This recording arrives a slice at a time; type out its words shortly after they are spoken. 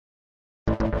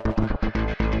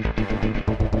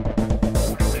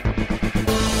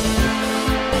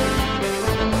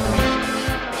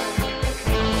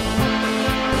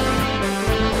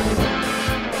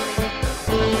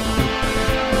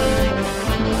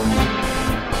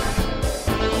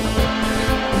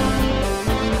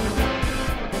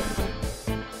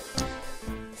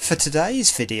For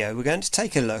today's video we're going to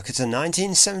take a look at a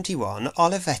 1971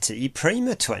 Olivetti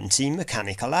Prima 20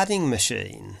 mechanical adding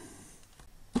machine.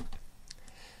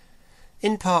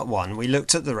 In part 1 we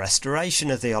looked at the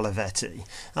restoration of the Olivetti.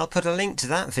 I'll put a link to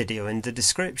that video in the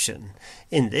description.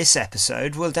 In this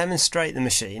episode we'll demonstrate the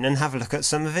machine and have a look at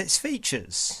some of its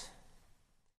features.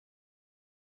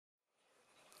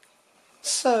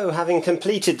 So, having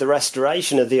completed the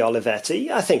restoration of the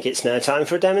Olivetti, I think it's now time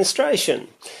for a demonstration.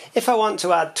 If I want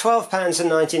to add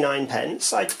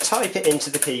 £12.99, I type it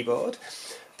into the keyboard,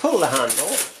 pull the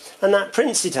handle, and that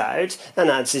prints it out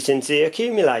and adds it into the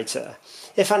accumulator.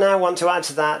 If I now want to add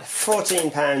to that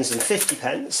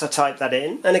 £14.50, I type that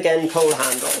in, and again pull the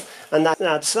handle, and that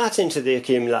adds that into the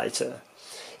accumulator.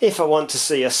 If I want to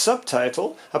see a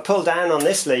subtotal, I pull down on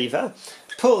this lever,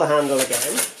 pull the handle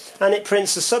again, and it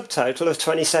prints a subtotal of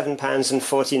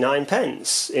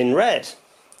 £27.49 in red.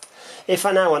 If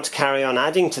I now want to carry on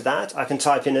adding to that, I can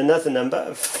type in another number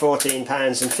of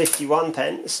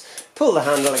 £14.51, pull the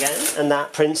handle again, and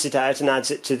that prints it out and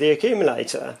adds it to the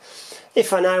accumulator.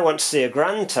 If I now want to see a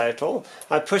grand total,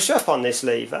 I push up on this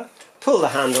lever, pull the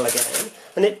handle again,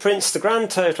 and it prints the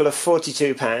grand total of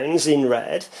 £42 in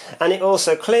red, and it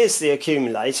also clears the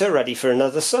accumulator ready for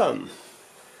another sum.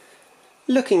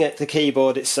 Looking at the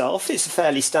keyboard itself, it's a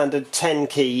fairly standard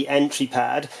 10-key entry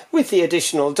pad with the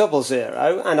additional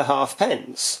 00 and a half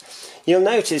pence. You'll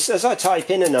notice as I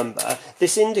type in a number,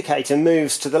 this indicator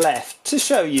moves to the left to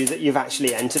show you that you've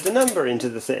actually entered a number into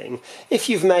the thing. If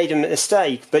you've made a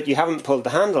mistake but you haven't pulled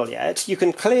the handle yet, you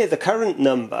can clear the current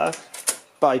number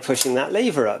by pushing that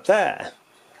lever up there.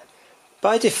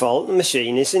 By default, the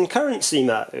machine is in currency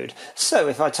mode, so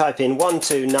if I type in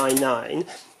 1299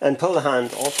 and pull the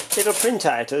handle, it'll print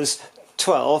out as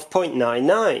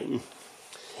 12.99.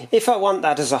 If I want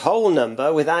that as a whole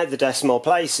number without the decimal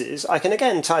places, I can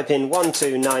again type in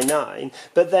 1299,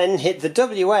 but then hit the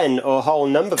WN or whole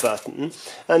number button,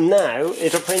 and now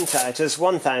it'll print out as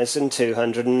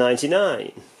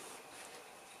 1299.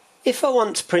 If I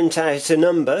want to print out a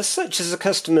number, such as a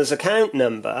customer's account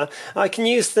number, I can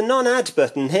use the non-add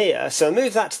button here, so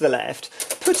move that to the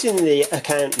left, put in the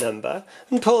account number,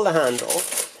 and pull the handle,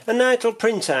 and now it'll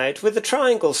print out with a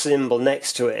triangle symbol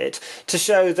next to it to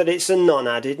show that it's a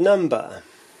non-added number.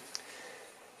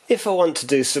 If I want to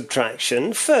do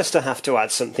subtraction, first I have to add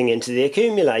something into the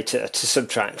accumulator to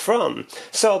subtract from,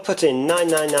 so I'll put in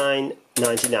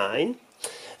 999.99,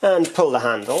 and pull the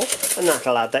handle, and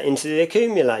that'll add that into the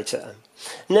accumulator.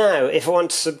 Now, if I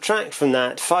want to subtract from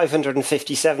that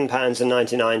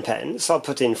 £557.99, I'll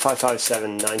put in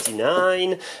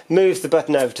 557.99, move the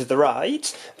button over to the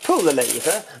right, pull the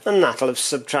lever, and that'll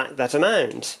subtract that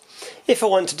amount. If I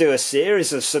want to do a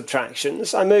series of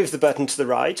subtractions, I move the button to the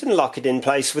right and lock it in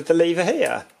place with the lever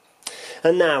here.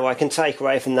 And now I can take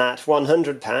away from that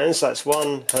 £100, that's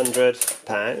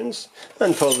 £100,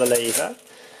 and pull the lever.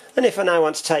 And if I now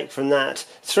want to take from that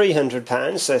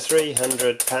 £300, so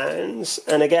 £300,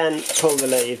 and again pull the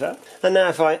lever, and now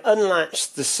if I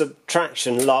unlatch the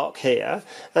subtraction lock here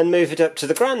and move it up to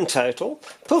the grand total,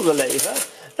 pull the lever,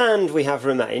 and we have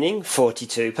remaining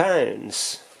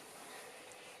 £42.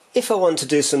 If I want to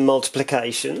do some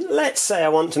multiplication, let's say I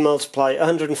want to multiply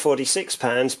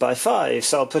 £146 by 5,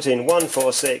 so I'll put in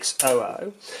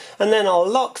 14600, and then I'll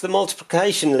lock the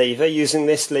multiplication lever using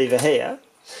this lever here.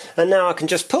 And now I can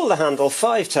just pull the handle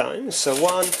 5 times, so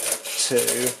 1, 2,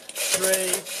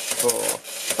 3, 4,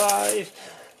 5,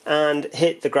 and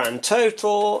hit the grand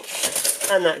total,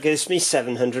 and that gives me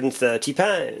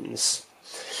 £730.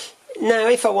 Now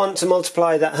if I want to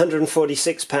multiply that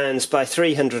 £146 by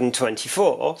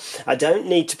 324, I don't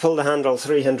need to pull the handle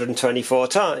 324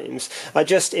 times. I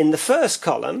just, in the first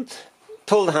column,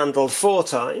 pull the handle 4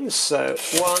 times, so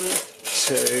 1,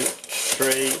 2,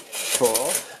 3,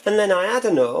 4, and then I add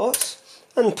a nought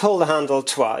and pull the handle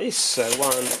twice, so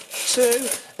 1, 2,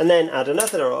 and then add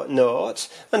another nought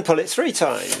and pull it 3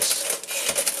 times.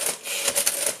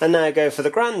 And now go for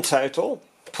the grand total,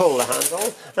 pull the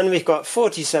handle, and we've got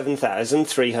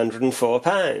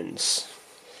 £47,304.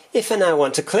 If I now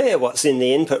want to clear what's in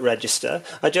the input register,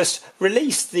 I just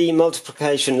release the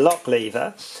multiplication lock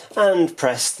lever and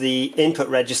press the input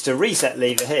register reset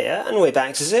lever here, and we're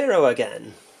back to 0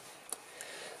 again.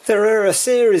 There are a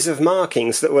series of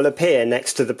markings that will appear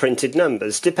next to the printed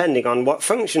numbers depending on what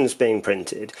function's being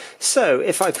printed. So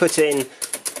if I put in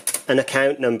an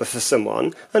account number for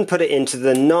someone and put it into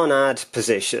the non-add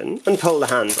position and pull the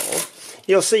handle,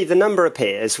 you'll see the number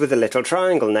appears with a little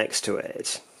triangle next to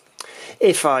it.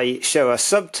 If I show a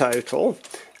subtotal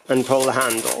and pull the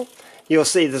handle, you'll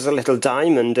see there's a little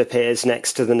diamond appears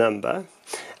next to the number.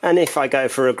 And if I go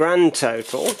for a grand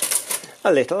total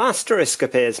a little asterisk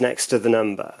appears next to the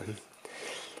number.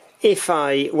 If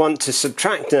I want to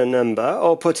subtract a number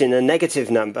or put in a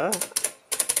negative number,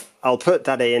 I'll put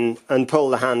that in and pull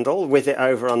the handle with it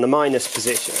over on the minus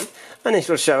position, and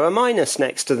it'll show a minus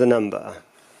next to the number.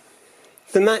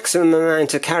 The maximum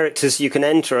amount of characters you can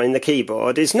enter in the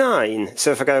keyboard is 9.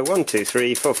 So if I go 1, 2,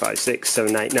 3, 4, 5, 6,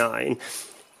 7, 8, 9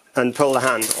 and pull the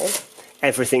handle,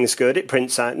 everything's good, it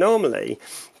prints out normally.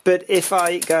 But if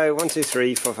I go 1, 2,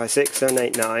 3, 4, 5, 6, 7,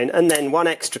 8, 9 and then one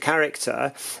extra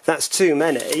character, that's too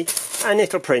many, and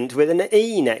it'll print with an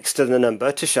E next to the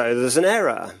number to show there's an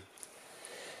error.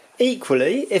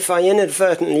 Equally, if I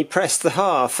inadvertently press the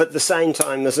half at the same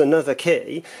time as another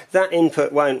key, that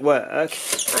input won't work,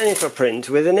 and it'll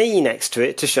print with an E next to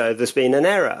it to show there's been an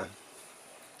error.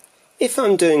 If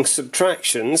I'm doing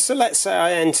subtractions, so let's say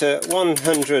I enter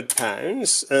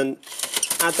 £100 and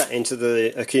add that into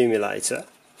the accumulator,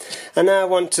 and now I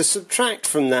want to subtract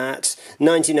from that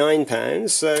 £99,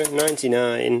 so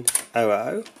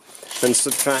 99.00, and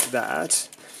subtract that.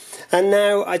 And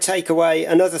now I take away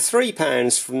another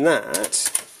 £3 from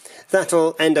that.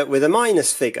 That'll end up with a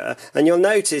minus figure, and you'll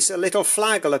notice a little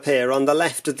flag will appear on the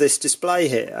left of this display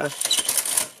here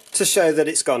to show that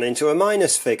it's gone into a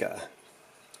minus figure.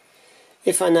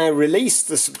 If I now release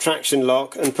the subtraction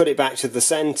lock and put it back to the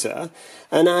centre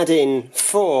and add in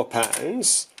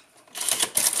 £4,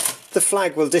 the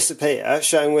flag will disappear,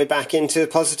 showing we're back into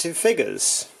positive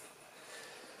figures.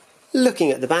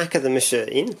 Looking at the back of the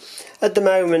machine, at the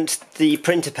moment the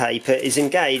printer paper is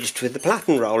engaged with the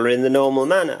platen roller in the normal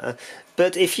manner,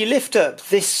 but if you lift up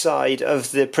this side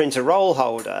of the printer roll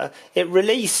holder, it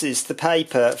releases the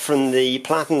paper from the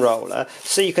platen roller,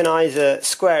 so you can either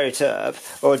square it up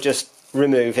or just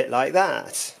remove it like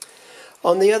that.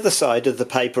 On the other side of the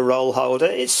paper roll holder,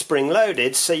 it's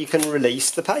spring-loaded, so you can release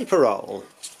the paper roll.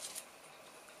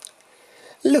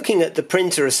 Looking at the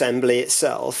printer assembly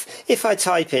itself, if I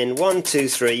type in 1, 2,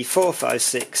 3, 4, 5,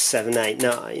 6, 7, 8,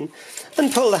 9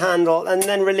 and pull the handle and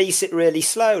then release it really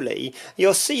slowly,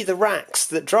 you'll see the racks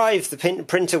that drive the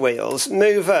printer wheels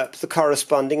move up the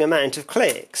corresponding amount of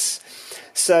clicks.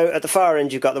 So at the far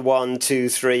end you've got the 1, 2,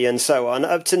 3 and so on,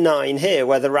 up to 9 here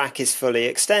where the rack is fully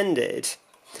extended.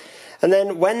 And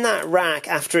then when that rack,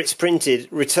 after it's printed,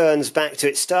 returns back to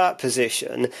its start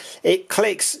position, it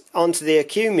clicks onto the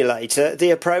accumulator the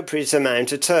appropriate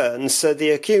amount of turns, so the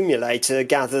accumulator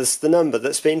gathers the number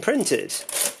that's been printed.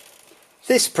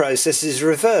 This process is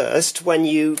reversed when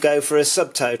you go for a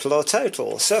subtotal or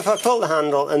total. So if I pull the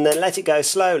handle and then let it go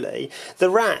slowly,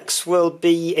 the racks will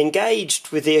be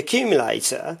engaged with the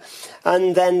accumulator,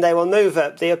 and then they will move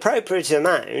up the appropriate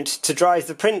amount to drive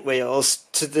the print wheels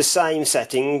to the same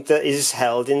setting that is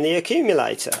held in the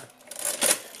accumulator.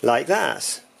 Like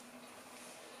that.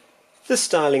 The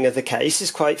styling of the case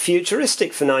is quite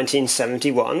futuristic for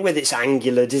 1971 with its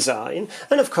angular design,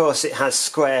 and of course it has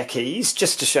square keys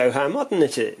just to show how modern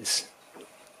it is.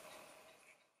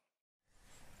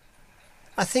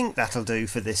 I think that'll do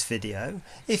for this video.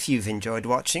 If you've enjoyed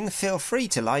watching, feel free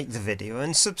to like the video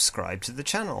and subscribe to the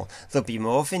channel. There'll be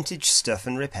more vintage stuff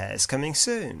and repairs coming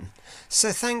soon.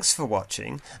 So thanks for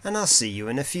watching, and I'll see you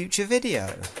in a future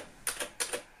video.